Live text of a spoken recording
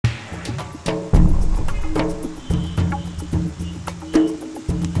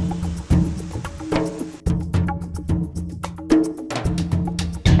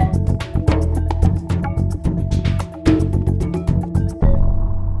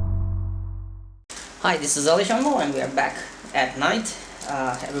Hi, this is AliShanMao and we are back at night.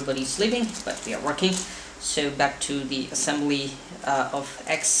 Everybody's sleeping, but we are working. So back to the assembly of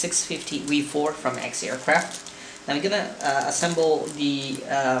X650 V4 from XAircraft. Now we're gonna assemble the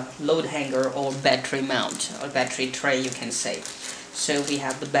load hanger or battery mount, or battery tray you can say. So we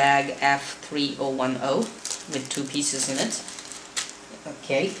have the bag F3010 with two pieces in it.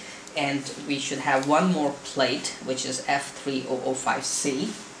 Okay, and we should have one more plate, which is F3005C.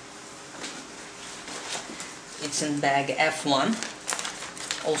 It's in bag F1.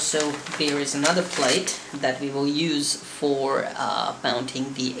 Also, there is another plate that we will use for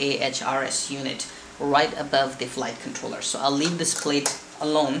mounting the AHRS unit right above the flight controller. So I'll leave this plate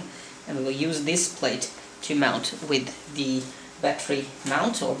alone and we will use this plate to mount with the battery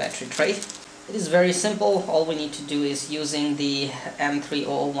mount or battery tray. It is very simple. All we need to do is using the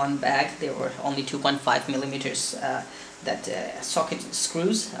M3001 bag. There were only 2.5 millimeters socket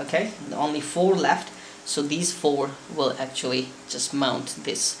screws, okay? Only 4 left. So these 4 will actually just mount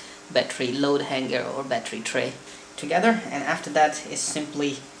this battery load hanger or battery tray together, and after that is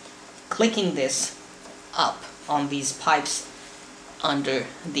simply clicking this up on these pipes under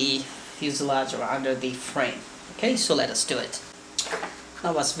the fuselage or under the frame. Okay, so let us do it.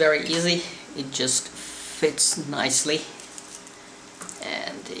 That was very easy. It just fits nicely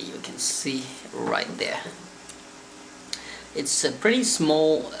and you can see right there. It's pretty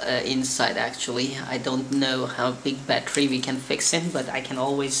small inside actually. I don't know how big battery we can fix in, but I can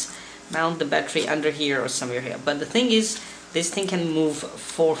always mount the battery under here or somewhere here. But the thing is, this thing can move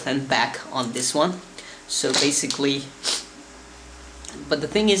forth and back on this one. So basically, but the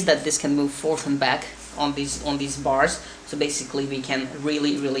thing is that this can move forth and back on these bars. So basically we can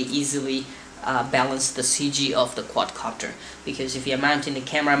really easily balance the CG of the quadcopter, because if you're mounting the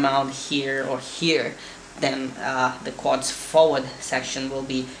camera mount here or here, then the quad's forward section will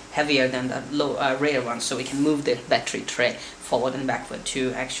be heavier than the rear one, so we can move the battery tray forward and backward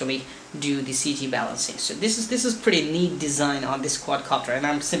to actually do the CG balancing. So this is pretty neat design on this quadcopter, and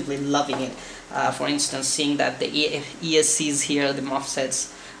I'm simply loving it. For instance, seeing that the ESCs here, the offsets,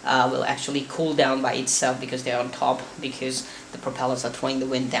 will actually cool down by itself because they're on top, because the propellers are throwing the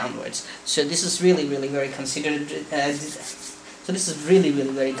wind downwards. So this is really very considerate.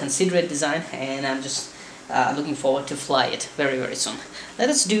 Very considerate design, and I'm just looking forward to fly it very soon. Let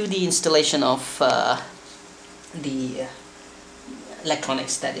us do the installation of the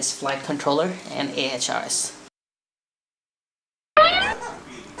electronics, that is flight controller and AHRS.